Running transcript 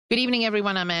Good evening,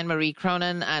 everyone. I'm Anne-Marie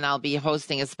Cronin, and I'll be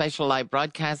hosting a special live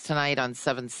broadcast tonight on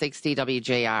 760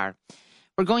 WJR.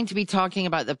 We're going to be talking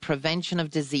about the prevention of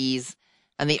disease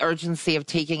and the urgency of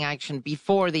taking action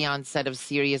before the onset of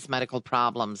serious medical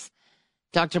problems.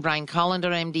 Dr. Brian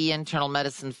Kolender, MD, internal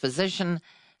medicine physician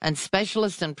and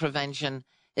specialist in prevention,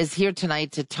 is here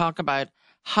tonight to talk about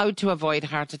how to avoid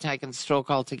heart attack and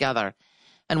stroke altogether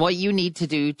and what you need to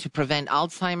do to prevent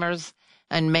Alzheimer's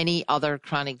and many other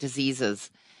chronic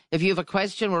diseases. If you have a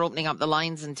question, we're opening up the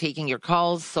lines and taking your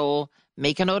calls, so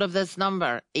make a note of this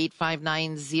number,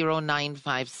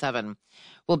 859-0957.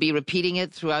 We'll be repeating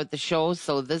it throughout the show,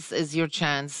 so this is your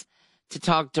chance to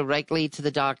talk directly to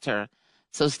the doctor.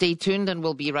 So stay tuned and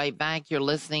we'll be right back. You're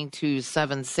listening to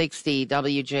 760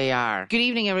 WJR. Good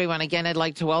evening, everyone. Again, I'd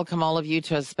like to welcome all of you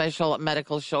to a special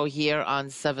medical show here on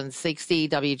 760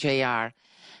 WJR.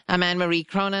 I'm Anne-Marie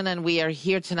Cronin, and we are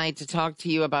here tonight to talk to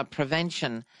you about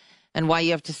prevention and why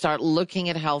you have to start looking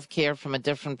at healthcare from a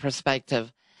different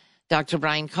perspective. Dr.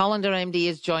 Brian Kolender, MD,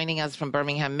 is joining us from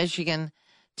Birmingham, Michigan,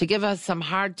 to give us some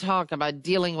hard talk about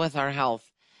dealing with our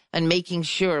health and making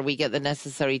sure we get the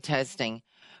necessary testing.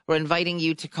 We're inviting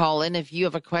you to call in if you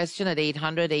have a question at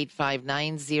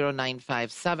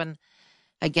 800-859-0957.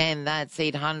 Again, that's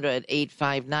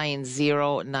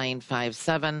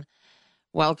 800-859-0957.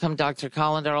 Welcome, Dr.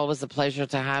 Kolender. Always a pleasure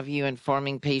to have you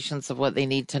informing patients of what they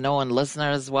need to know. And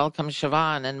listeners, welcome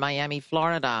Siobhan in Miami,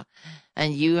 Florida.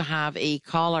 And you have a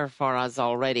caller for us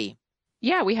already.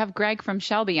 Yeah, we have Greg from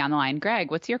Shelby on the line. Greg,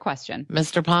 what's your question?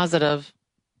 Mr. Positive.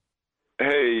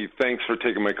 Hey, thanks for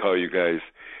taking my call, you guys.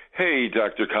 Hey,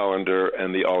 Dr. Kolender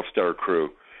and the All-Star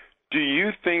crew. Do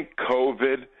you think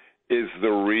COVID is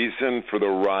the reason for the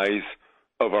rise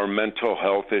of our mental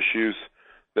health issues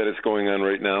that is going on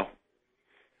right now?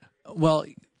 Well,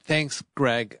 thanks,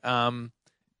 Greg.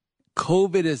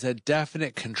 COVID is a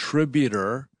definite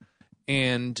contributor,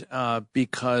 and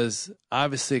because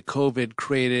obviously COVID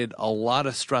created a lot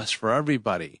of stress for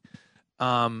everybody.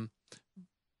 But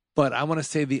I want to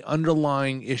say the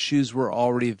underlying issues were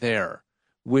already there,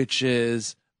 which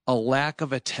is a lack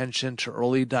of attention to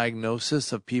early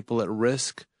diagnosis of people at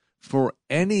risk for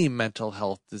any mental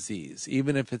health disease,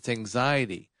 even if it's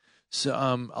anxiety.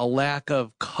 So, a lack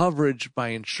of coverage by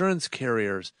insurance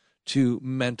carriers to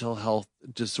mental health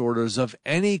disorders of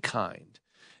any kind,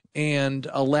 and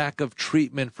a lack of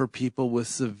treatment for people with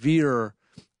severe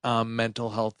mental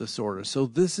health disorders. So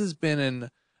this has been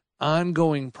an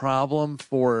ongoing problem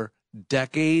for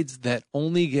decades that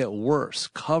only get worse.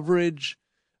 Coverage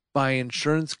by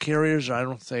insurance carriers, I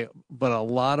don't say, but a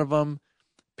lot of them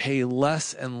pay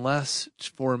less and less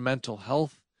for mental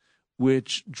health,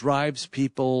 which drives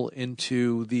people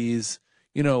into these,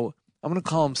 I'm going to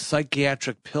call them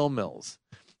psychiatric pill mills.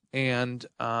 And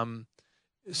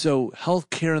so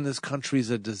healthcare in this country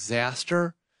is a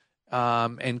disaster.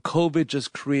 And COVID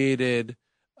just created,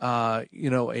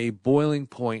 a boiling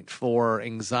point for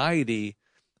anxiety.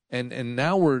 And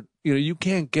now you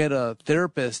can't get a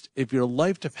therapist if your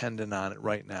life dependent on it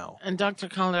right now. And Dr.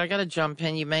 Kolender, I got to jump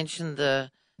in. You mentioned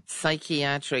the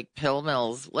psychiatric pill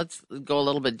mills. Let's go a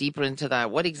little bit deeper into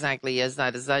that. What exactly is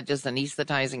that? Is that just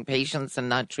anesthetizing patients and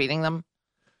not treating them?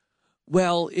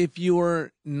 Well, if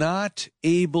you're not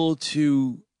able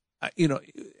to,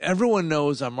 everyone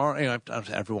knows I've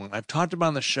talked about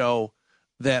on the show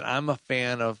that I'm a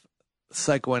fan of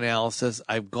psychoanalysis.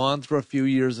 I've gone through a few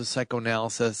years of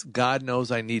psychoanalysis. God knows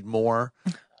I need more.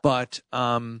 But,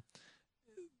 so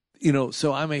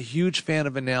I'm a huge fan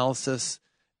of analysis.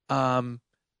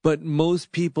 But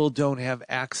most people don't have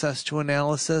access to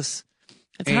analysis.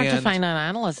 It's hard to find an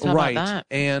analyst. How about that?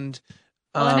 And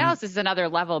analysis is another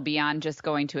level beyond just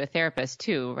going to a therapist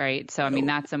too, right? So,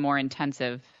 that's a more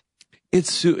intensive.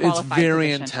 It's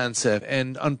very intensive.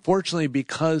 And unfortunately,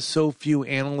 because so few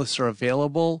analysts are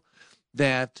available,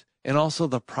 and also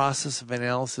the process of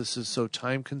analysis is so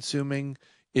time consuming,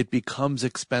 it becomes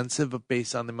expensive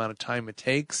based on the amount of time it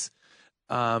takes.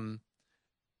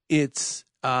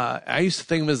 I used to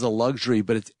think of it as a luxury,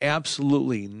 but it's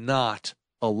absolutely not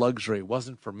a luxury. It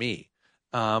wasn't for me.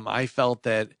 I felt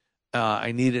that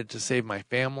I needed to save my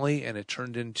family, and it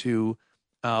turned into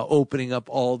opening up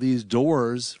all these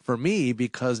doors for me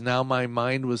because now my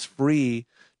mind was free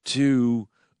to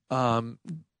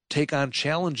take on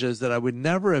challenges that I would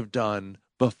never have done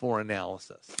before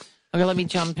analysis. Okay, let me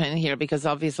jump in here because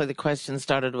obviously the question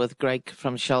started with Greg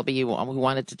from Shelby who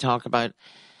wanted to talk about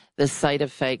the side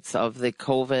effects of the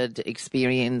COVID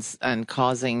experience and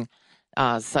causing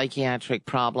psychiatric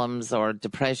problems or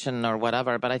depression or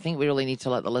whatever. But I think we really need to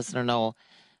let the listener know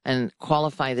and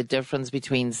qualify the difference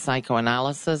between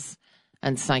psychoanalysis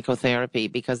and psychotherapy,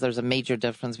 because there's a major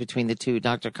difference between the two.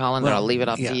 Dr. Kolender, I'll leave it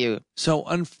up to you. So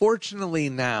unfortunately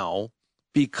now,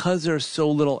 because there's so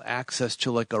little access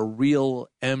to like a real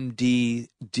MD,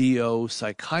 DO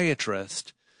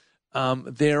psychiatrist,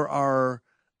 there are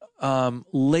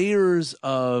layers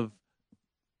of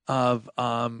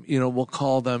we'll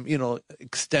call them,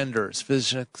 extenders,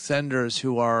 physician extenders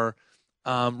who are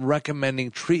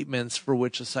recommending treatments for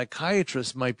which a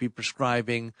psychiatrist might be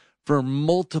prescribing for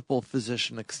multiple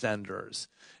physician extenders.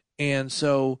 And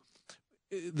so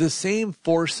the same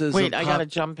forces. Wait, I got to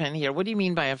jump in here. What do you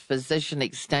mean by a physician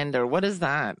extender? What is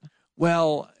that?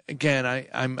 Well, again,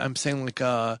 I'm saying like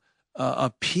a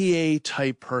PA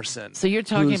type person. So you're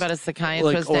talking about a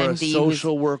psychiatrist, or MD, a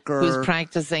social worker who's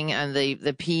practicing, and the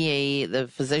PA, the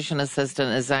physician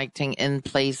assistant, is acting in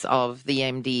place of the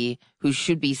MD who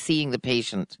should be seeing the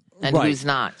patient and who's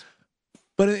not.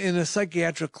 But in a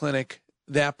psychiatric clinic,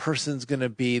 that person's going to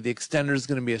be, the extender is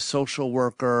going to be a social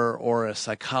worker or a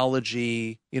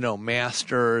psychology,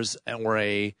 master's, or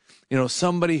a,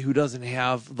 somebody who doesn't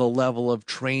have the level of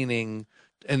training,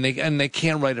 and they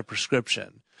can't write a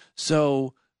prescription.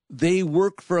 So they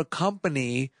work for a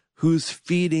company who's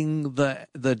feeding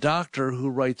the doctor who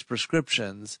writes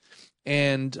prescriptions.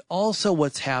 And also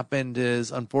what's happened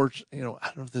is, unfortunately, I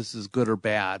don't know if this is good or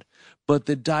bad, but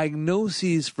the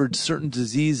diagnoses for certain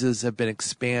diseases have been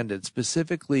expanded,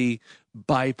 specifically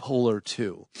bipolar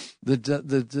 2.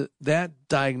 That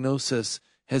diagnosis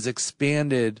has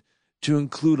expanded to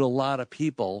include a lot of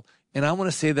people. And I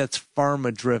want to say that's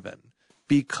pharma driven.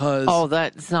 Because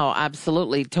that's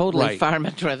absolutely, totally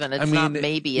pharma driven. It's not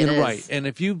maybe, it is. Right. And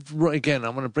if I'm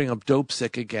going to bring up dope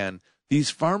sick again.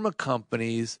 These pharma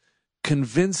companies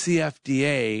convince the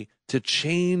FDA to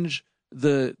change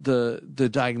the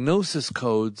diagnosis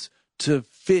codes to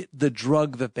fit the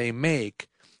drug that they make.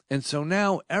 And so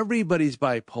now everybody's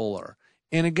bipolar.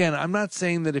 And again, I'm not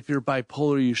saying that if you're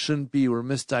bipolar, you shouldn't be, or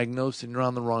misdiagnosed and you're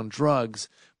on the wrong drugs,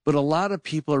 but a lot of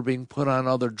people are being put on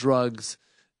other drugs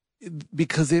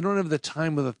because they don't have the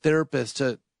time with a therapist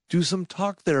to do some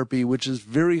talk therapy, which is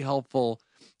very helpful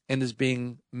and is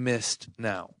being missed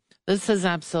now. This is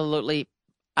absolutely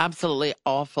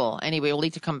awful. Anyway, we'll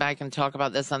need to come back and talk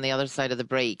about this on the other side of the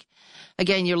break.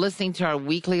 Again, you're listening to our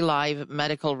weekly live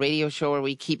medical radio show where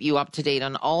we keep you up to date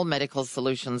on all medical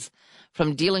solutions,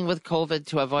 from dealing with COVID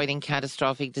to avoiding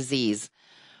catastrophic disease.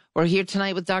 We're here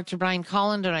tonight with Dr. Brian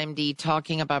Kolender, MD,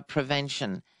 talking about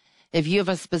prevention. If you have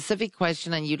a specific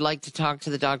question and you'd like to talk to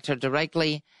the doctor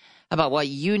directly about what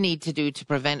you need to do to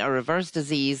prevent or reverse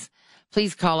disease,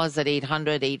 please call us at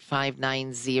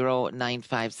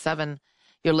 800-859-0957.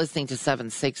 You're listening to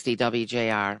 760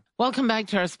 WJR. Welcome back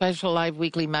to our special live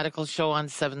weekly medical show on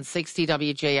 760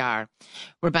 WJR.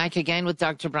 We're back again with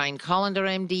Dr. Brian Kolender,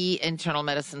 MD, internal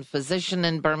medicine physician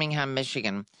in Birmingham,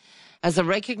 Michigan. As a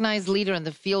recognized leader in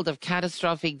the field of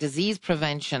catastrophic disease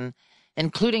prevention,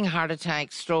 including heart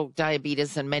attack, stroke,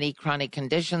 diabetes, and many chronic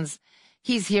conditions,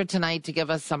 he's here tonight to give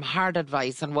us some hard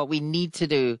advice on what we need to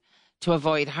do to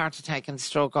avoid heart attack and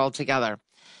stroke altogether.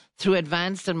 Through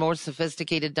advanced and more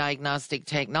sophisticated diagnostic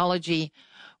technology,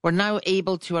 we're now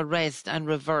able to arrest and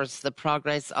reverse the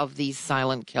progress of these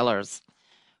silent killers.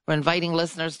 We're inviting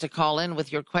listeners to call in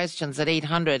with your questions at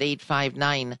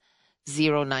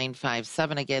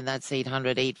 800-859-0957. Again, that's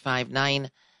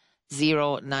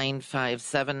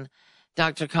 800-859-0957.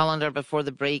 Dr. Kolender, before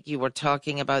the break, you were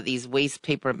talking about these waste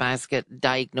paper basket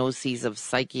diagnoses of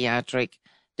psychiatric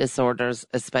disorders,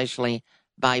 especially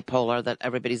bipolar, that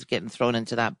everybody's getting thrown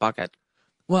into that bucket.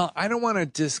 Well, I don't want to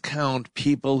discount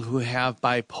people who have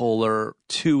bipolar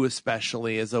 2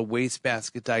 especially as a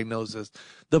wastebasket diagnosis.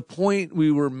 The point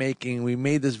we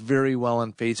made this very well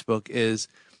on Facebook, is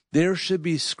there should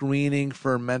be screening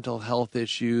for mental health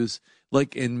issues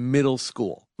like in middle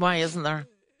school. Why isn't there?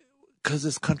 Because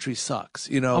this country sucks,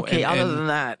 Okay, other than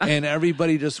that. And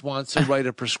everybody just wants to write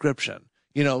a prescription,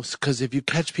 because if you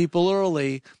catch people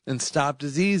early and stop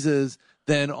diseases,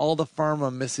 then all the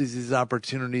pharma misses these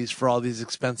opportunities for all these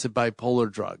expensive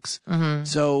bipolar drugs. Mm-hmm.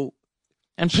 So,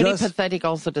 and pretty pathetic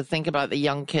also to think about the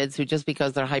young kids who, just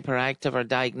because they're hyperactive, are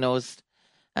diagnosed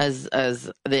as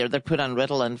they're put on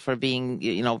Ritalin for being,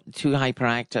 too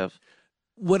hyperactive.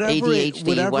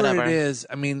 ADHD, whatever it is,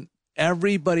 I mean,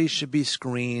 everybody should be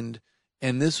screened.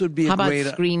 And this would be How about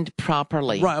screened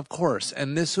properly? Right, of course.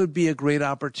 And this would be a great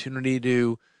opportunity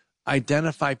to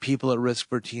identify people at risk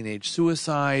for teenage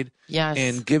suicide. Yes.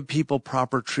 And give people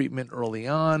proper treatment early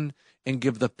on, and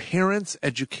give the parents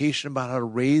education about how to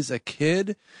raise a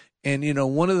kid. And,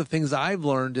 one of the things I've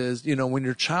learned is, when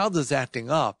your child is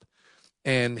acting up,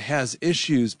 and has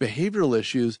issues, behavioral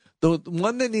issues, the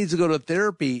one that needs to go to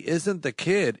therapy isn't the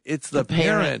kid, it's the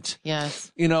parent.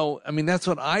 Yes. I mean, that's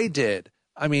what I did.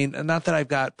 I mean, not that I've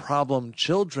got problem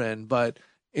children, but,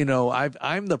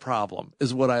 I'm the problem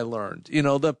is what I learned.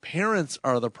 The parents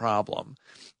are the problem.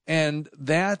 And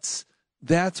that's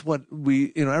what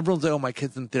everyone's like, oh, my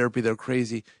kid's in therapy, they're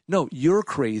crazy. No, you're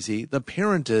crazy. The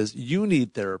parent is, you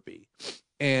need therapy.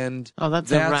 And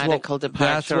that's a radical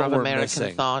departure of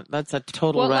American thought. That's a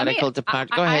total radical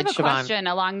departure. Go ahead, Siobhan. I have a question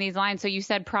along these lines. So you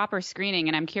said proper screening,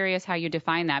 and I'm curious how you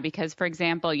define that. Because, for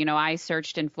example, I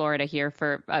searched in Florida here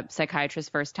for a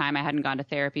psychiatrist first time. I hadn't gone to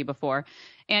therapy before.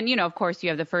 And, of course, you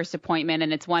have the first appointment,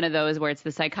 and it's one of those where it's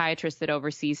the psychiatrist that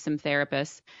oversees some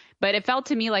therapists. But it felt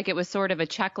to me like it was sort of a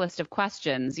checklist of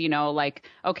questions, like,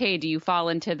 okay, do you fall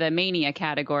into the mania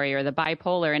category or the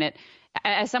bipolar? And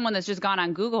as someone that's just gone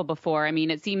on Google before, I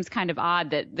mean, it seems kind of odd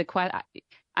that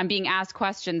I'm being asked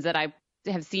questions that I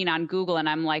have seen on Google, and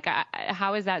I'm like,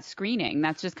 how is that screening?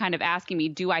 That's just kind of asking me,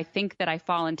 do I think that I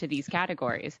fall into these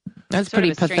categories? That's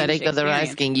pretty pathetic that they're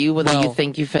asking you whether you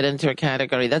think you fit into a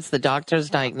category. That's the doctor's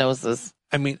diagnosis.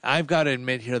 I mean, I've got to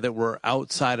admit here that we're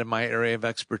outside of my area of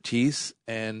expertise,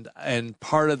 and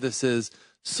part of this is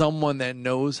someone that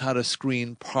knows how to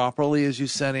screen properly, as you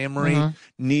said, Anne-Marie,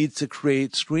 needs to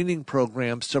create screening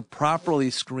programs to properly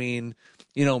screen,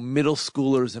 middle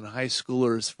schoolers and high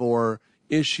schoolers for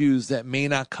issues that may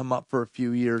not come up for a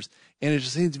few years. And it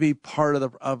just needs to be part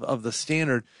of the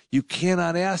standard. You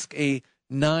cannot ask a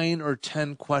 9 or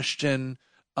 10 question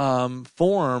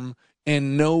form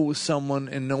and know someone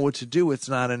and know what to do. It's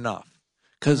not enough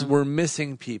because we're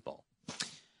missing people.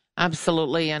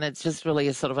 Absolutely, and it's just really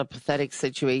a sort of a pathetic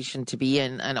situation to be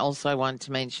in. And also I want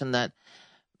to mention that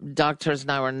doctors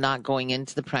now are not going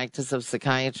into the practice of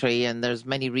psychiatry, and there's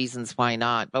many reasons why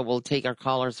not. But we'll take our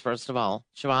callers first of all.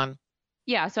 Siobhan?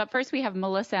 Yeah, so up first we have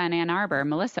Melissa in Ann Arbor.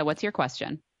 Melissa, what's your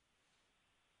question?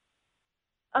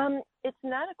 It's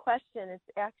not a question. It's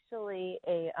actually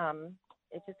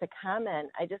it's just a comment.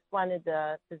 I just wanted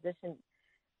the physician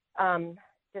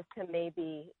just to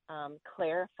maybe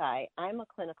clarify. I'm a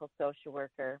clinical social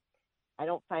worker. I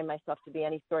don't find myself to be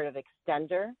any sort of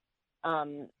extender.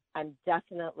 I'm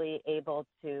definitely able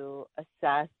to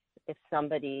assess if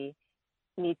somebody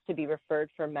needs to be referred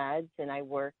for meds, and I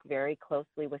work very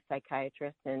closely with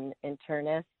psychiatrists and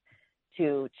internists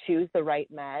to choose the right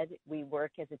med. We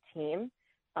work as a team,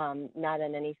 not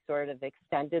on any sort of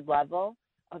extended level,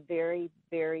 a very,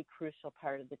 very crucial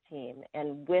part of the team.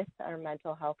 And with our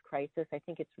mental health crisis, I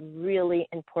think it's really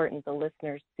important the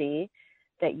listeners see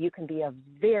that you can be a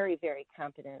very, very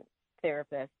competent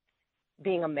therapist,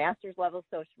 being a master's level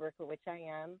social worker, which I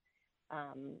am,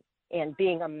 and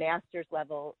being a master's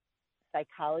level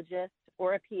psychologist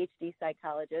or a PhD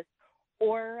psychologist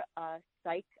or a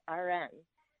psych RN.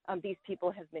 These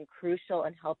people have been crucial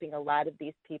in helping a lot of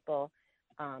these people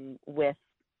with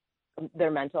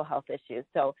their mental health issues.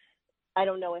 So I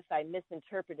don't know if I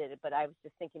misinterpreted it, but I was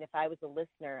just thinking if I was a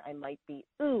listener, I might be,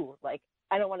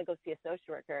 I don't want to go see a social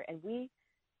worker. And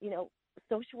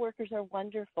social workers are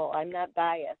wonderful. I'm not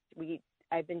biased.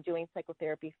 I've been doing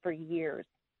psychotherapy for years.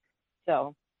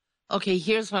 So. Okay,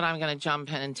 here's what I'm going to jump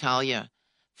in and tell you.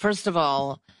 First of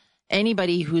all,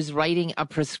 anybody who's writing a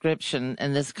prescription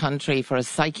in this country for a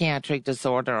psychiatric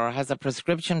disorder or has a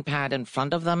prescription pad in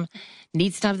front of them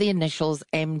needs to have the initials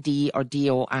MD or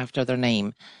DO after their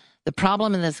name. The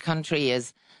problem in this country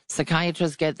is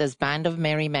psychiatrists get this band of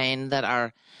merry men that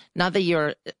are, not that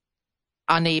you're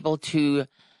unable to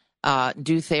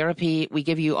do therapy. We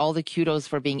give you all the kudos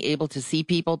for being able to see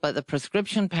people, but the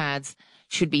prescription pads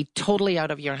should be totally out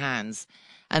of your hands.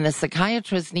 And the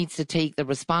psychiatrist needs to take the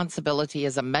responsibility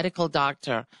as a medical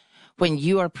doctor when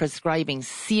you are prescribing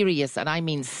serious, and I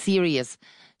mean serious,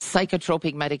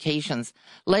 psychotropic medications.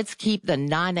 Let's keep the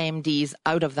non-MDs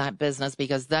out of that business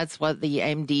because that's what the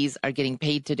MDs are getting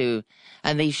paid to do.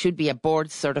 And they should be a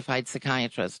board-certified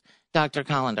psychiatrist. Dr.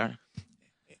 Kolender.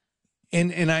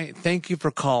 And I thank you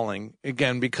for calling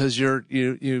again because there's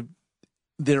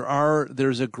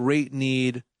a great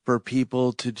need for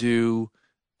people to do,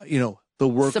 the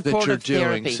work supportive that you're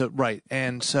doing. Therapy. So, right.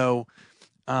 And so,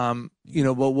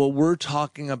 what we're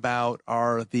talking about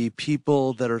are the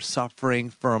people that are suffering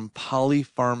from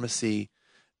polypharmacy,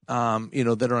 that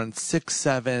are on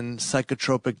 6-7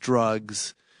 psychotropic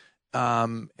drugs,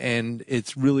 and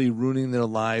it's really ruining their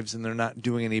lives and they're not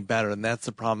doing any better. And that's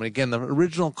the problem. And again, the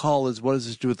original call is what does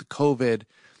this do with the COVID?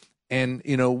 And,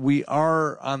 we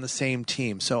are on the same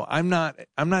team. So I'm not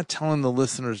telling the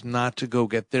listeners not to go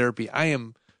get therapy.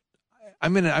 I'm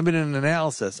in an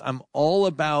analysis. I'm all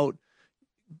about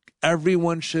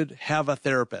everyone should have a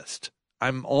therapist.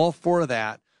 I'm all for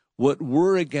that. What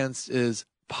we're against is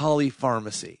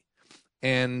polypharmacy.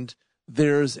 And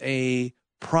there's a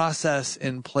process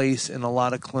in place in a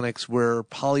lot of clinics where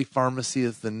polypharmacy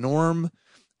is the norm,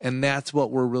 and that's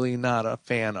what we're really not a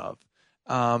fan of.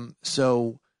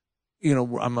 So,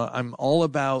 I'm all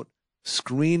about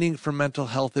screening for mental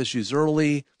health issues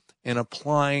early and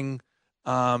applying,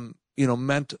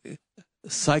 mental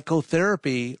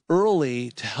psychotherapy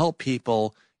early to help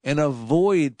people and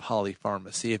avoid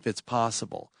polypharmacy if it's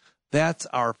possible. That's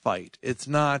our fight. It's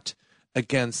not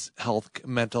against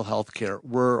mental health care.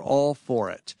 We're all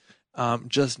for it,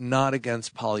 just not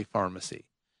against polypharmacy.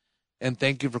 And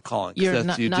thank you for calling. You're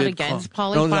not against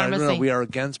polypharmacy? No, we are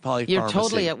against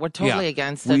polypharmacy. We're totally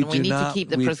against it. We need to keep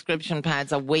the prescription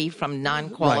pads away from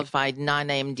non-qualified,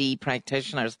 non-MD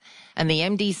practitioners. And the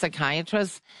MD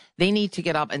psychiatrists, they need to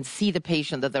get up and see the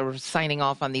patient that they're signing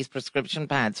off on these prescription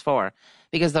pads for,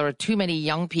 because there are too many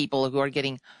young people who are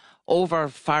getting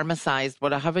over-pharmacized,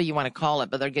 whatever you want to call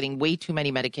it, but they're getting way too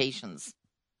many medications.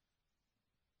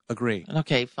 Agree.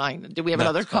 Okay, fine. Do we have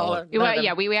another caller? Well,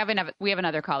 yeah, we have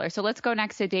another caller. So let's go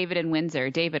next to David in Windsor.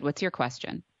 David, what's your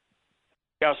question?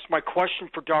 Yes, my question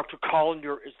for Dr.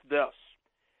 Kolender is this.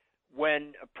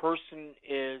 When a person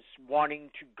is wanting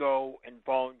to go and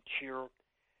volunteer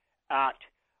at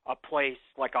a place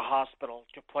like a hospital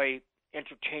to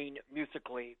entertain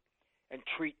musically and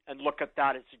treat and look at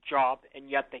that as a job, and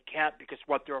yet they can't because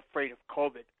they're afraid of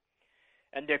COVID,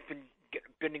 and they've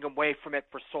been away from it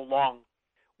for so long,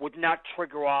 would not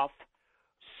trigger off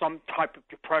some type of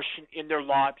depression in their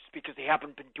lives because they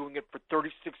haven't been doing it for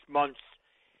 36 months?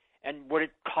 And would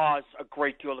it cause a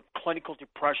great deal of clinical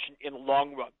depression in the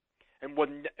long run? And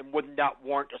wouldn't that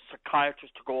warrant a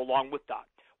psychiatrist to go along with that?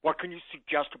 What can you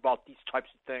suggest about these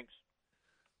types of things?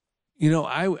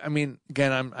 I mean,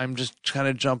 again, I'm just kind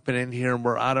of jumping in here, and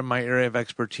we're out of my area of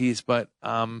expertise, but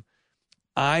what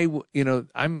I'm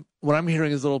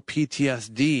hearing is a little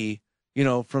PTSD,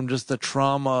 from just the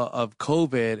trauma of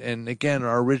COVID. And again,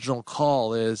 our original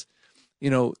call is,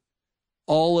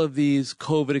 all of these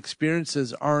COVID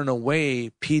experiences are in a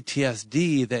way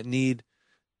PTSD that need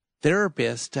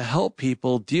therapists to help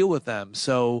people deal with them.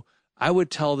 So I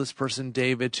would tell this person,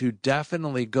 David, to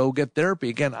definitely go get therapy.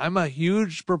 Again, I'm a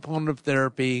huge proponent of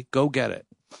therapy. Go get it.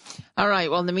 All right.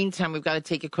 Well, in the meantime, we've got to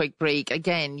take a quick break.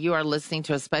 Again, you are listening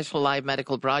to a special live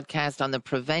medical broadcast on the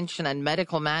prevention and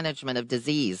medical management of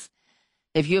disease.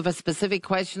 If you have a specific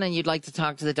question and you'd like to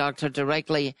talk to the doctor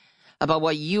directly about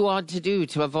what you ought to do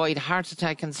to avoid heart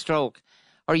attack and stroke,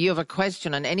 or you have a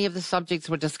question on any of the subjects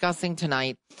we're discussing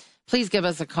tonight, please give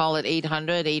us a call at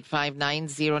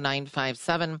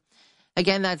 800-859-0957.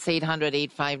 Again, that's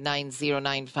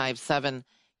 800-859-0957.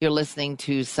 You're listening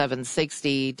to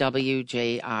 760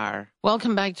 WJR.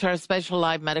 Welcome back to our special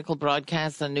live medical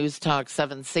broadcast on News Talk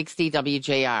 760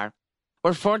 WJR.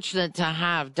 We're fortunate to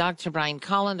have Dr. Brian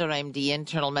Kolender, MD,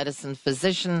 internal medicine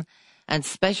physician and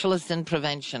specialist in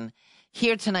prevention,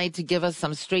 here tonight to give us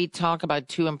some straight talk about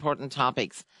two important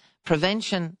topics,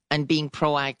 prevention and being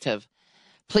proactive.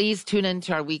 Please tune in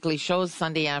to our weekly shows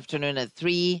Sunday afternoon at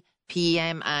 3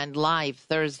 p.m. and live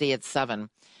Thursday at 7.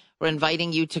 We're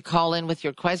inviting you to call in with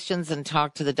your questions and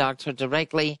talk to the doctor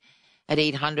directly at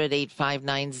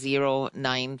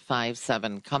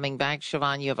 800-859-0957. Coming back,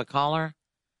 Siobhan, you have a caller?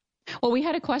 Well, we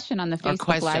had a question on the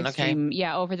Facebook live stream, okay.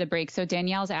 Over the break. So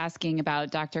Danielle's asking about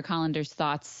Dr. Kolender's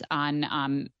thoughts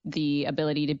on the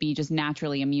ability to be just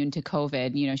naturally immune to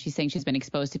COVID. She's saying she's been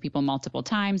exposed to people multiple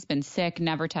times, been sick,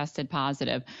 never tested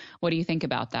positive. What do you think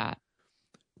about that?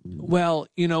 Well,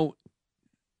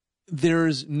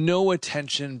 there's no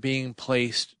attention being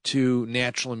placed to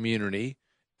natural immunity.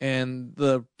 And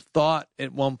the thought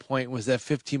at one point was that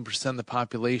 15% of the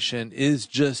population is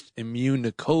just immune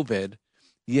to COVID.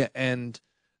 Yeah, and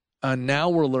now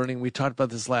we're learning, we talked about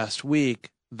this last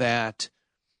week, that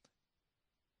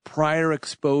prior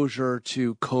exposure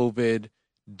to COVID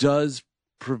does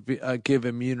give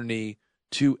immunity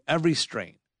to every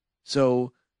strain.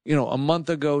 So, a month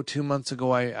ago, 2 months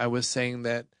ago, I was saying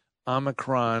that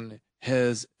Omicron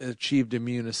has achieved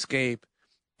immune escape,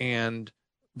 and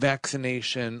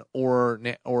vaccination or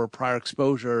prior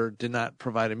exposure did not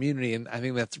provide immunity. And I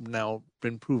think that's now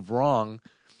been proved wrong.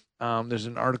 There's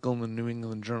an article in the New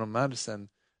England Journal of Medicine.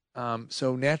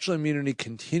 So natural immunity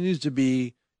continues to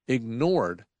be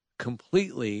ignored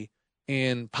completely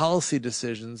in policy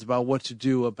decisions about what to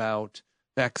do about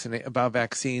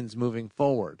vaccines moving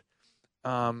forward.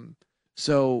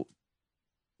 So,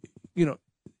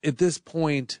 at this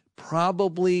point,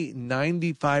 probably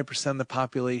 95% of the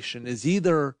population is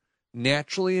either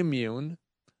naturally immune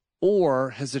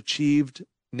or has achieved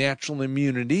natural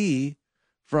immunity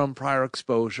from prior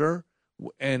exposure,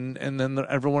 and then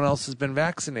everyone else has been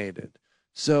vaccinated.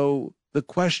 So the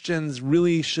questions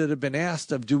really should have been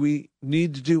asked of, do we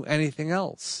need to do anything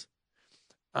else?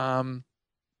 I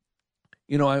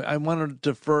want to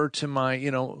defer to my,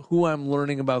 who I'm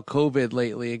learning about COVID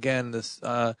lately. Again, this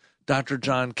Dr.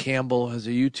 John Campbell has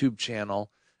a YouTube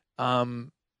channel,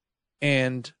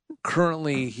 and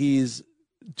currently he's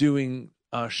doing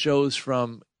shows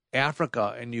from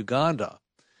Africa and Uganda.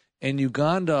 In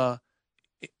Uganda,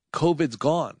 COVID's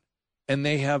gone, and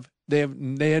they had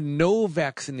no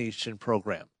vaccination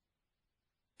program,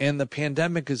 and the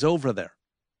pandemic is over there,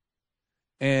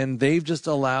 and they've just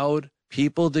allowed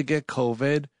people to get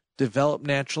COVID, develop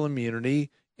natural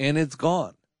immunity, and it's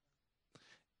gone.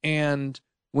 And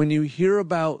when you hear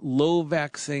about low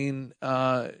vaccine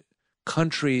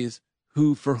countries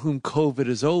for whom COVID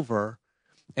is over,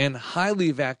 and highly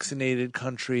vaccinated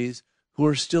countries who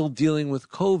are still dealing with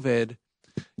COVID,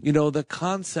 the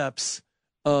concepts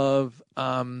of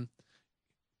our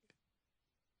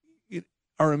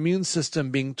immune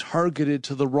system being targeted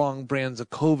to the wrong brands of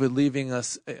COVID, leaving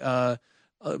us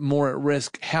more at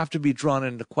risk, have to be drawn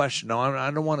into question. Now, I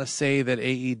don't want to say that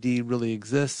AED really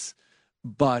exists,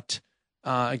 but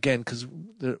again, because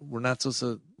we're not supposed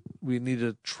to, we need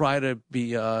to try to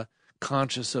be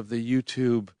conscious of the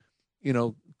YouTube,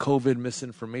 COVID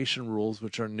misinformation rules,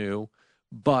 which are new.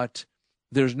 But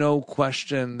there's no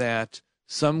question that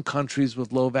some countries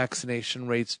with low vaccination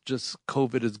rates, just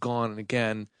COVID is gone. And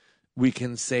again, we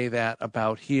can say that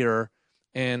about here.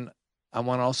 And I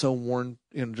want to also warn,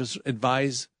 just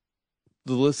advise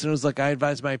the listeners like I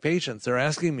advise my patients. They're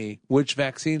asking me, which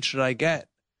vaccine should I get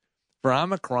for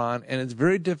Omicron? And it's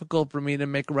very difficult for me to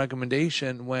make a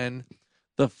recommendation when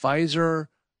the Pfizer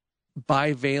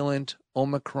bivalent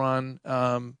Omicron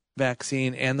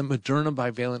vaccine and the Moderna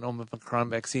bivalent Omicron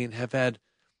vaccine have had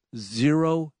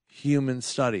 0 human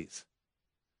studies.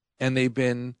 And they've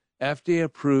been FDA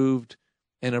approved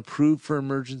and approved for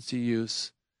emergency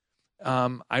use.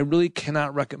 I really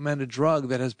cannot recommend a drug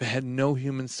that has had no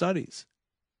human studies.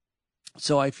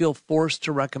 So I feel forced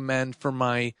to recommend for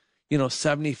my,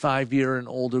 75-year and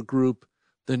older group,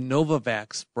 the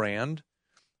Novavax brand.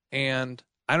 And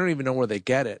I don't even know where they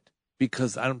get it,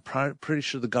 because I'm pretty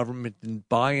sure the government didn't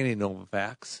buy any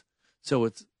Novavax, so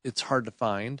it's hard to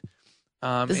find.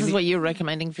 This is what you're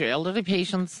recommending for your elderly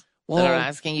patients that are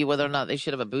asking you whether or not they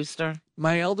should have a booster?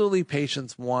 My elderly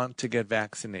patients want to get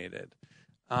vaccinated.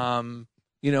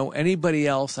 Anybody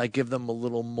else, I give them a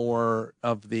little more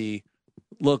of the,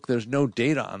 look, there's no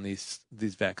data on these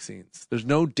vaccines. There's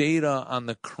no data on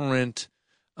the current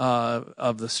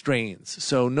of the strains.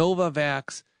 So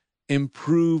Novavax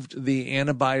improved the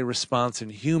antibody response in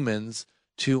humans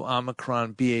to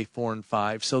Omicron BA4 and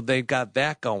 5. So they've got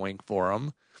that going for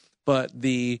them. But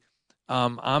the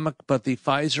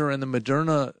Pfizer and the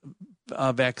Moderna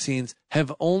vaccines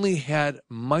have only had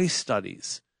mice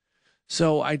studies.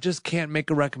 So I just can't make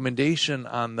a recommendation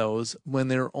on those when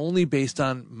they're only based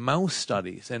on mouse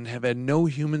studies and have had no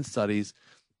human studies.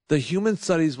 The human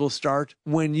studies will start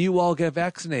when you all get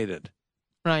vaccinated.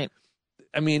 Right.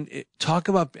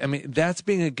 That's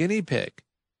being a guinea pig.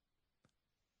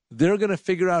 They're going to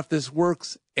figure out if this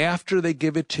works after they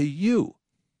give it to you.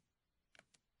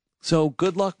 So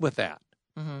good luck with that.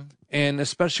 Mm-hmm. And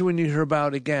especially when you hear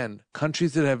about, again,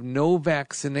 countries that have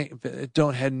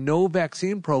had no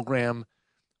vaccine program,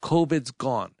 COVID's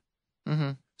gone.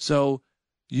 Mm-hmm. So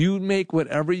you make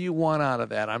whatever you want out of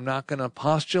that. I'm not going to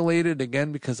postulate it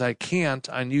again because I can't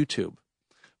on YouTube.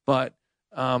 But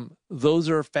those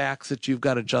are facts that you've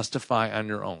got to justify on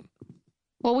your own.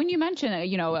 Well, when you mention,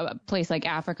 a place like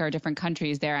Africa or different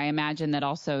countries there, I imagine that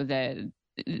also the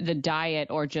diet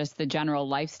or just the general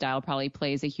lifestyle probably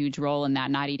plays a huge role in that,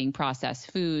 not eating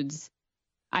processed foods.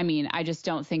 I just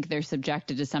don't think they're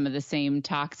subjected to some of the same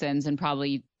toxins and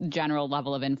probably general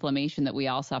level of inflammation that we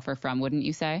all suffer from, wouldn't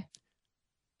you say?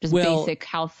 Just basic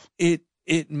health.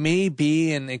 It may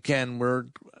be, and again,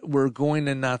 we're going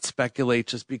to not speculate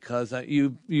just because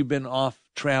you've been off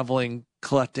traveling,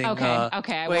 collecting. Okay.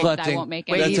 I won't make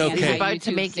it. He's okay. about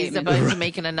to make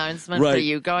an announcement for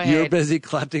you. Go ahead. You're busy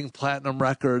collecting platinum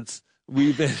records.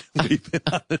 We've been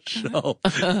on the show.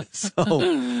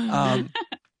 So,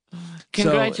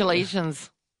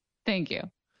 congratulations. Thank you.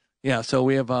 Yeah. So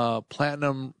we have a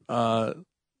platinum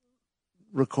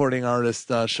recording artist,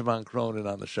 Siobhan Cronin,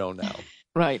 on the show now.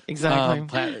 Right, exactly.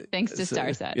 Thanks to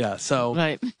StarSet. Yeah, so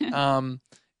right.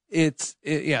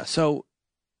 So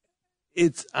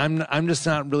I'm just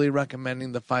not really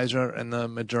recommending the Pfizer and the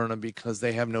Moderna because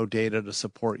they have no data to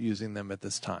support using them at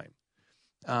this time.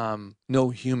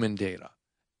 No human data.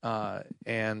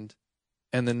 And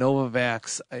and the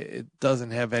Novavax, it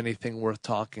doesn't have anything worth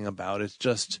talking about. It's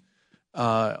just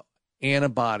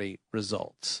antibody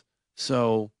results.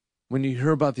 So when you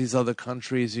hear about these other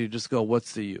countries, you just go,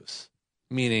 what's the use?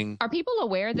 Meaning, are people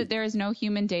aware that there is no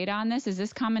human data on this? Is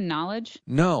this common knowledge?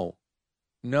 No,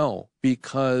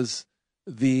 because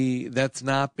that's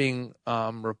not being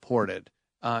reported.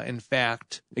 In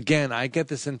fact, again, I get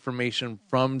this information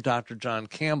from Dr. John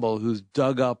Campbell, who's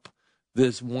dug up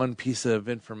this one piece of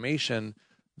information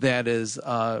that is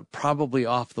probably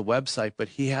off the website, but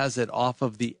he has it off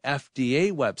of the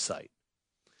FDA website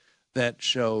that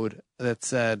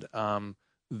said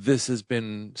this has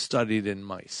been studied in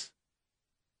mice.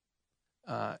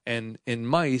 And in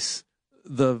mice,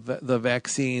 the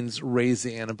vaccines raise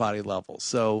the antibody levels.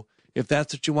 So if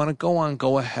that's what you want to go on,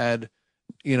 go ahead.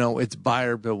 It's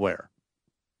buyer beware.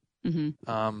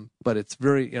 Mm-hmm. But it's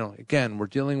very, again, we're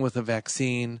dealing with a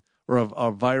vaccine or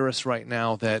a virus right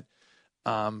now that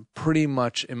pretty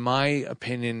much, in my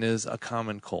opinion, is a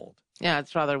common cold. Yeah,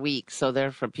 it's rather weak, so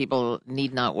therefore people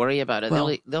need not worry about it.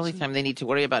 Well, the only time they need to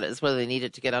worry about it is whether they need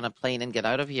it to get on a plane and get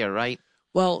out of here, right?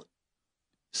 Well,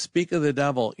 speak of the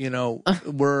devil,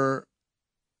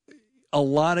 a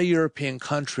lot of European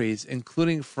countries,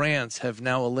 including France, have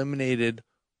now eliminated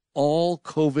all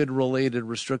COVID-related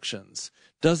restrictions.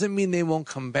 Doesn't mean they won't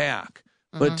come back.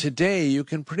 But today, you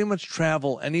can pretty much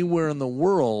travel anywhere in the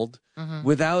world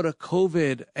without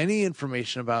any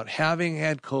information about having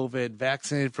had COVID,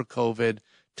 vaccinated for COVID,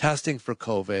 testing for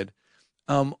COVID.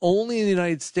 Only in the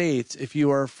United States, if you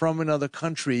are from another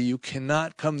country, you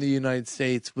cannot come to the United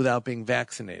States without being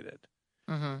vaccinated.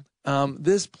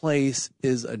 This place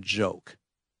is a joke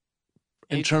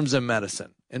in terms of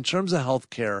medicine. In terms of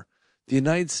healthcare, the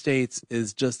United States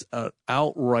is just an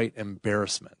outright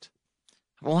embarrassment.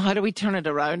 Well, how do we turn it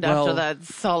around after that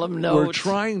solemn note? We're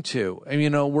trying to.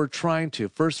 we're trying to.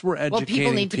 First, we're educating people. Well,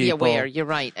 people need to be aware. You're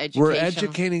right. Education. We're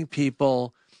educating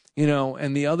people,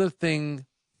 and the other thing,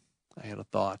 I had a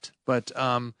thought, but,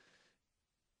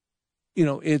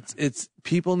 it's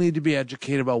people need to be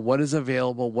educated about what is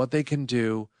available, what they can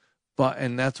do,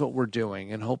 and that's what we're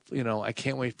doing. And hope, I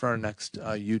can't wait for our next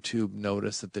YouTube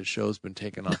notice that the show's been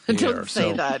taken off the air. Don't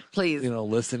say that, please.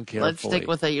 Listen carefully. Let's stick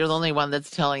with it. You're the only one that's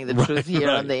telling the truth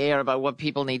here on the air about what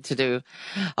people need to do.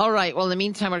 All right. Well, in the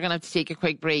meantime, we're going to have to take a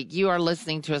quick break. You are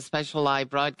listening to a special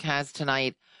live broadcast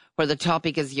tonight where the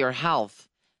topic is your health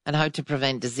and how to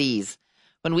prevent disease.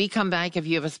 When we come back, if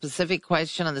you have a specific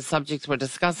question on the subjects we're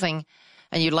discussing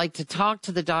and you'd like to talk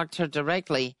to the doctor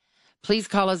directly, please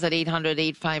call us at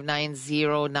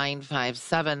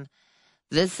 800-859-0957.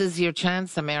 This is your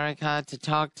chance, America, to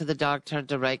talk to the doctor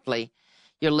directly.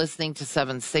 You're listening to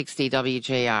 760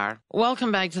 WJR.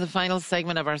 Welcome back to the final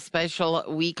segment of our special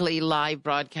weekly live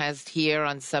broadcast here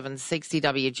on 760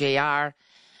 WJR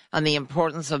on the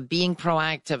importance of being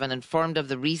proactive and informed of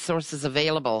the resources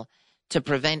available to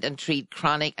prevent and treat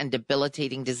chronic and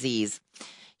debilitating disease.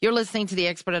 You're listening to the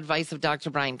expert advice of Dr.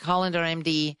 Brian Kolender,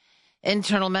 MD,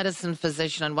 internal medicine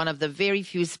physician and one of the very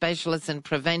few specialists in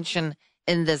prevention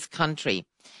in this country.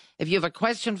 If you have a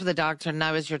question for the doctor,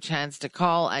 now is your chance to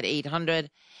call at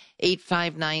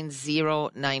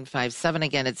 800-859-0957.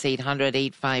 Again, it's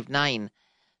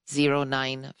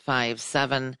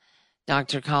 800-859-0957.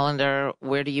 Dr. Kolender,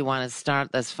 where do you want to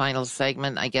start this final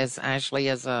segment? I guess Ashley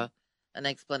has an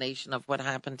explanation of what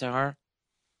happened to her.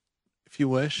 If you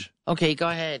wish. Okay, go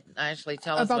ahead. Ashley,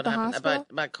 tell us what happened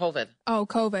about COVID. Oh,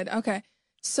 COVID. Okay.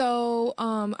 So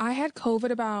I had COVID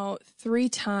about 3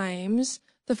 times.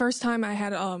 The first time I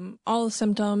had all the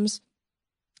symptoms.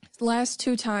 The last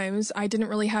 2 times I didn't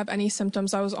really have any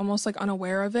symptoms. I was almost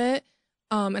unaware of it.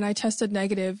 And I tested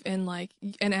negative in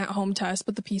an at-home test,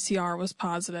 but the PCR was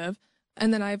positive.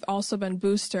 And then I've also been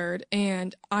boosted,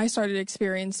 and I started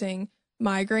experiencing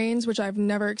migraines, which I've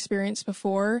never experienced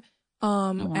before.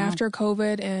 After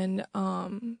COVID and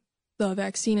the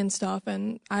vaccine and stuff,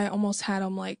 and I almost had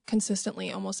them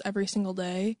consistently almost every single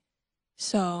day.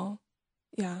 So,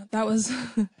 yeah, that was.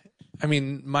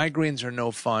 Migraines are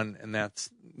no fun, and that's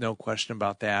no question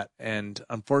about that. And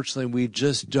unfortunately, we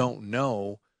just don't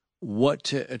know what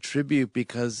to attribute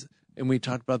because, and we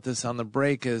talked about this on the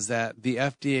break, is that the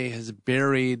FDA has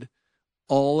buried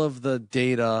all of the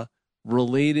data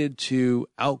related to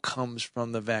outcomes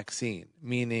from the vaccine,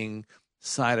 meaning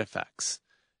side effects.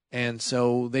 And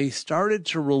so they started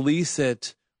to release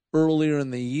it earlier in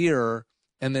the year,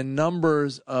 and the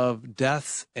numbers of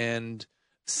deaths and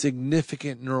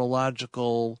significant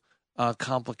neurological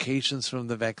complications from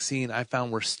the vaccine I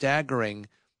found were staggering.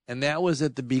 And that was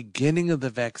at the beginning of the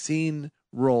vaccine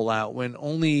rollout when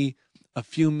only a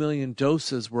few million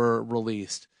doses were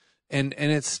released, and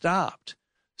it stopped.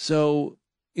 So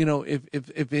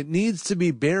if it needs to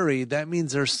be buried, that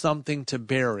means there's something to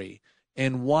bury.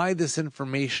 And why this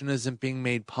information isn't being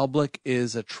made public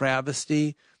is a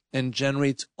travesty and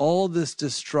generates all this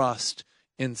distrust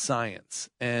in science.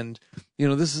 And,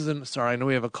 this isn't, sorry, I know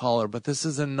we have a caller, but this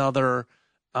is another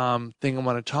thing I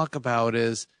want to talk about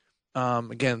is,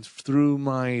 again, through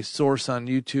my source on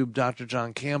YouTube, Dr.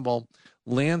 John Campbell,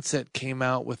 Lancet came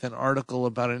out with an article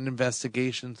about an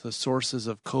investigation into the sources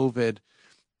of COVID.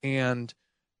 And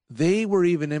they were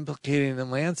even implicating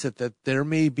in Lancet that there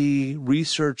may be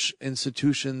research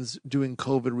institutions doing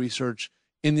COVID research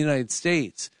in the United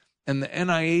States. And the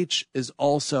NIH is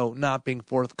also not being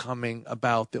forthcoming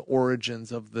about the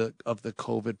origins of the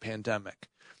COVID pandemic.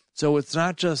 So it's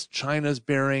not just China's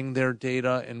burying their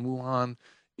data in Wuhan.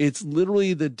 It's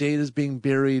literally the data is being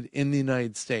buried in the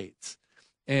United States.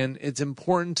 And it's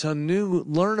important to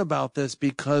learn about this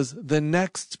because the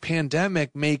next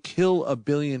pandemic may kill 1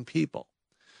 billion people.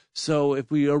 So if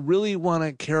we really want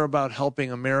to care about helping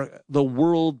the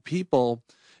world people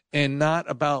and not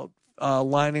about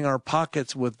lining our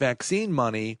pockets with vaccine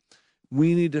money,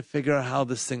 we need to figure out how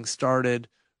this thing started,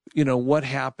 what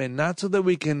happened, not so that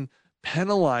we can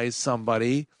penalize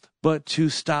somebody, but to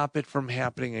stop it from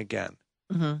happening again.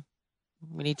 Mm-hmm.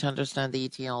 We need to understand the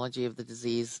etiology of the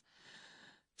disease.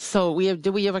 So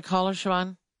do we have a caller,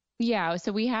 Siobhan? Yeah,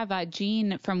 so we have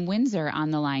Jean from Windsor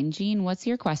on the line. Jean, what's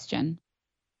your question?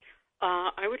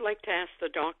 I would like to ask the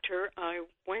doctor. I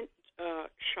went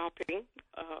shopping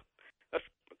a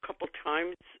couple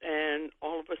times, and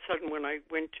all of a sudden when I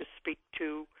went to speak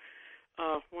to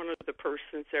one of the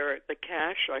persons there at the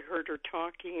cash, I heard her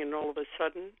talking, and all of a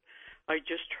sudden I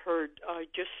just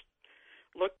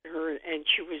looked at her, and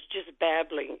she was just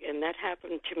babbling, and that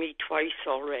happened to me twice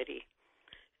already.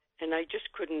 And I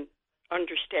just couldn't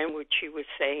understand what she was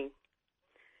saying.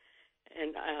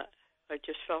 And I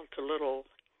just felt a little,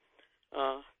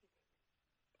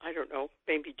 I don't know,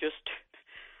 maybe just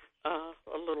a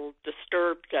little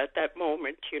disturbed at that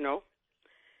moment,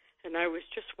 And I was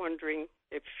just wondering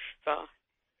if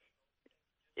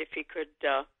he could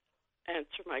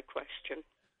answer my question.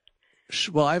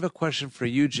 Well, I have a question for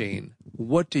you, Jean.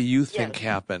 What do you think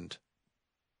happened?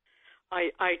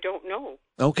 I don't know.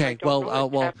 Okay, It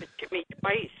happened to me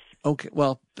twice. Okay,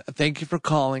 well, thank you for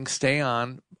calling. Stay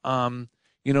on. I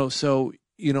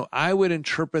would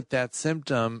interpret that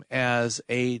symptom as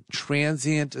a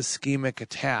transient ischemic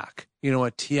attack,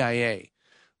 a TIA,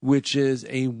 which is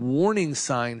a warning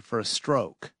sign for a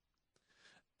stroke.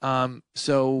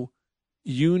 So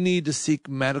you need to seek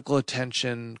medical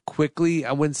attention quickly.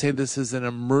 I wouldn't say this is an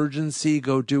emergency.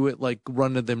 Go do it, like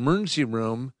run to the emergency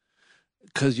room,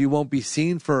 because you won't be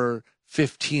seen for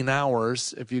 15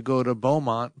 hours if you go to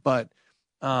Beaumont. But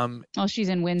she's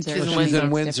in Windsor. She's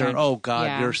in Windsor. Oh God,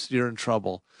 yeah. You're in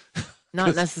trouble.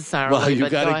 Not necessarily,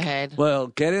 but go ahead. Well,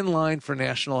 get in line for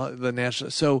the national.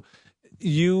 So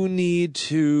you need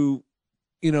to,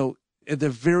 at the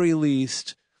very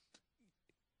least,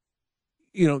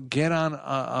 get on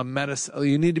a medicine.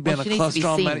 You need to be on a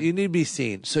cholesterol medicine. You need to be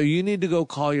seen. So you need to go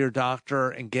call your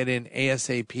doctor and get in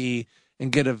ASAP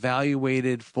and get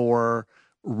evaluated for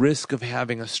risk of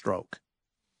having a stroke.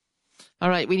 All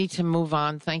right, we need to move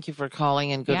on. Thank you for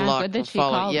calling, and good luck. Good that she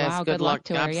called. Yes, wow, good luck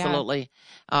to her. Absolutely.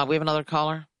 Yeah. We have another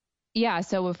caller. Yeah,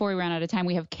 so before we run out of time,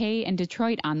 we have Kay in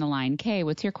Detroit on the line. Kay,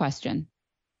 what's your question?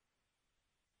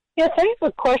 Yes, I have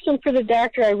a question for the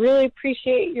doctor. I really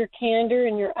appreciate your candor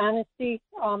and your honesty.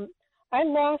 I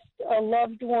lost a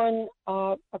loved one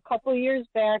a couple years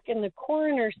back, and the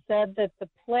coroner said that the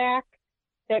plaque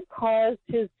that caused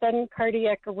his sudden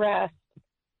cardiac arrest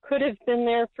could have been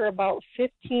there for about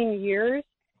 15 years.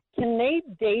 Can they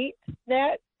date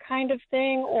that kind of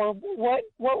thing, or what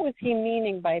was he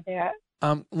meaning by that?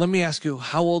 Let me ask you,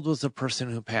 how old was the person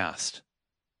who passed?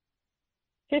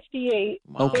 58.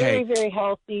 Wow. Okay. Very, very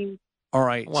healthy. All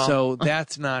right. Well, so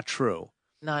that's not true.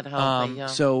 Not healthy, yeah.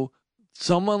 So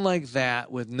someone like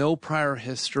that with no prior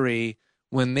history,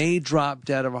 when they drop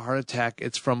dead of a heart attack,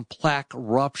 it's from plaque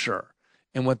rupture.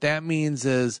 And what that means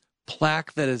is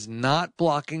plaque that is not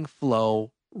blocking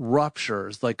flow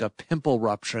ruptures, like a pimple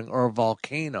rupturing or a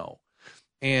volcano.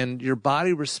 And your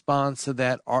body responds to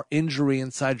that injury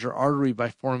inside your artery by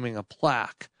forming a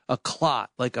plaque, a clot,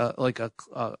 like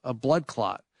a blood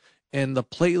clot. And the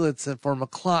platelets that form a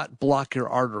clot block your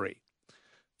artery.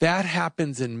 That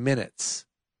happens in minutes.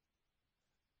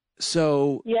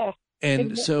 So yeah,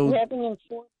 and so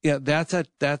yeah,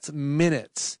 that's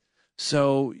minutes.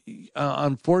 So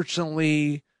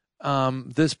unfortunately,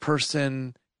 this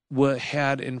person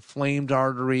had inflamed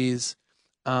arteries.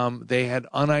 They had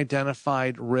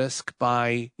unidentified risk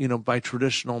by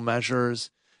traditional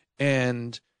measures,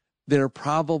 and there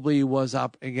probably was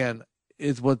again,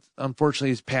 is what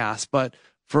unfortunately is past, but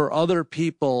for other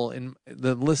people and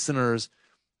the listeners,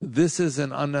 this is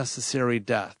an unnecessary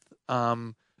death.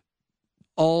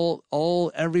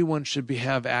 Everyone should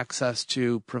have access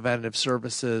to preventative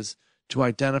services to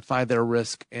identify their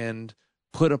risk and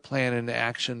put a plan into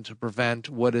action to prevent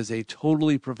what is a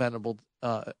totally preventable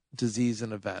disease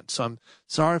and event. So I'm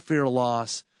sorry for your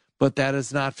loss, but that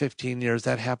is not 15 years.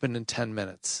 That happened in 10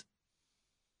 minutes.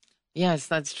 Yes,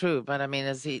 that's true. But I mean,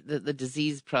 the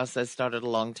disease process started a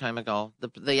long time ago.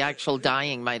 The actual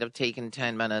dying might have taken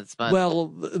 10 minutes. But well,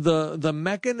 the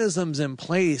mechanisms in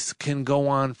place can go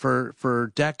on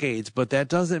for decades, but that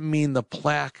doesn't mean the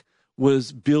plaque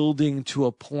was building to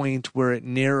a point where it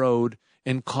narrowed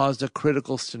and caused a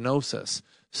critical stenosis.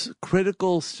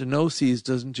 Critical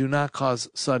stenoses do not cause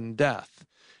sudden death.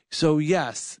 So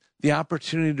yes, the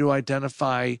opportunity to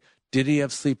identify, did he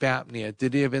have sleep apnea?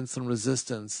 Did he have insulin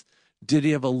resistance? Did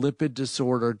he have a lipid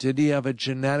disorder? Did he have a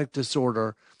genetic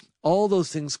disorder? All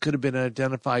those things could have been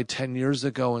identified 10 years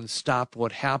ago and stopped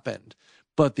what happened.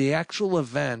 But the actual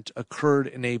event occurred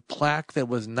in a plaque that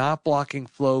was not blocking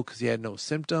flow because he had no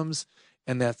symptoms,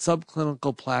 and that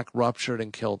subclinical plaque ruptured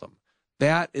and killed him.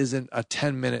 That isn't a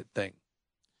 10-minute thing.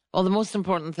 Well, the most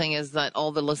important thing is that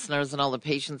all the listeners and all the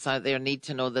patients out there need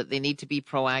to know that they need to be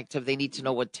proactive. They need to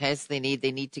know what tests they need.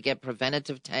 They need to get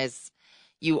preventative tests.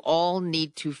 You all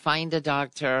need to find a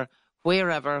doctor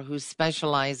wherever who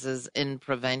specializes in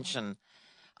prevention.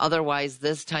 Otherwise,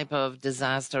 this type of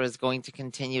disaster is going to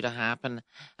continue to happen.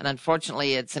 And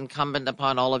unfortunately, it's incumbent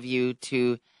upon all of you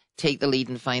to take the lead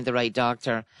and find the right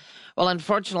doctor. Well,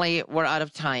 unfortunately, we're out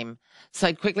of time. So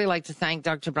I'd quickly like to thank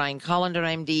Dr. Brian Kolender,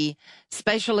 MD,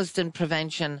 specialist in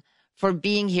prevention, for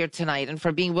being here tonight and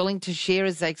for being willing to share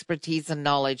his expertise and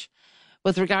knowledge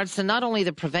with regards to not only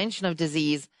the prevention of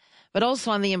disease, but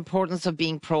also on the importance of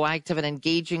being proactive and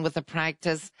engaging with a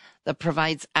practice that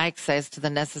provides access to the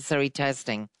necessary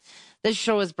testing. This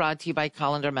show is brought to you by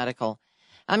Kolender Medical.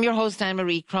 I'm your host,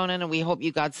 Anne-Marie Cronin, and we hope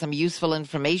you got some useful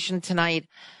information tonight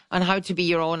on how to be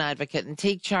your own advocate and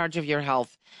take charge of your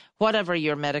health, whatever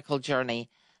your medical journey.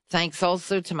 Thanks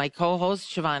also to my co-host,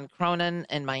 Siobhan Cronin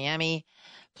in Miami.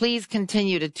 Please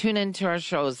continue to tune into our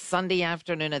shows Sunday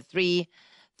afternoon at 3,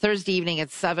 Thursday evening at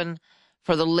 7,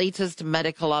 for the latest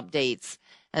medical updates.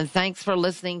 And thanks for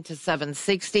listening to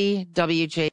 760 WJ.